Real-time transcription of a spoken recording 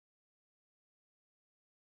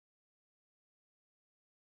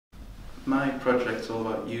My project's all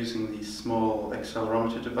about using these small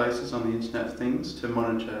accelerometer devices on the Internet of Things to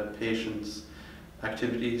monitor patients'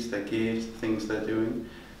 activities, their gait, things they're doing.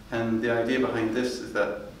 And the idea behind this is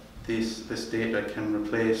that this data can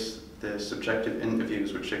replace the subjective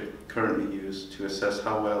interviews which are currently used to assess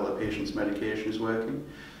how well a patient's medication is working.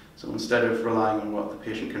 So instead of relying on what the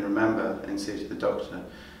patient can remember and say to the doctor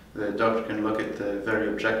can look at the very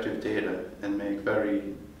objective data and make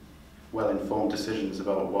very well-informed decisions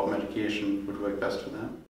about what medication would work best for them.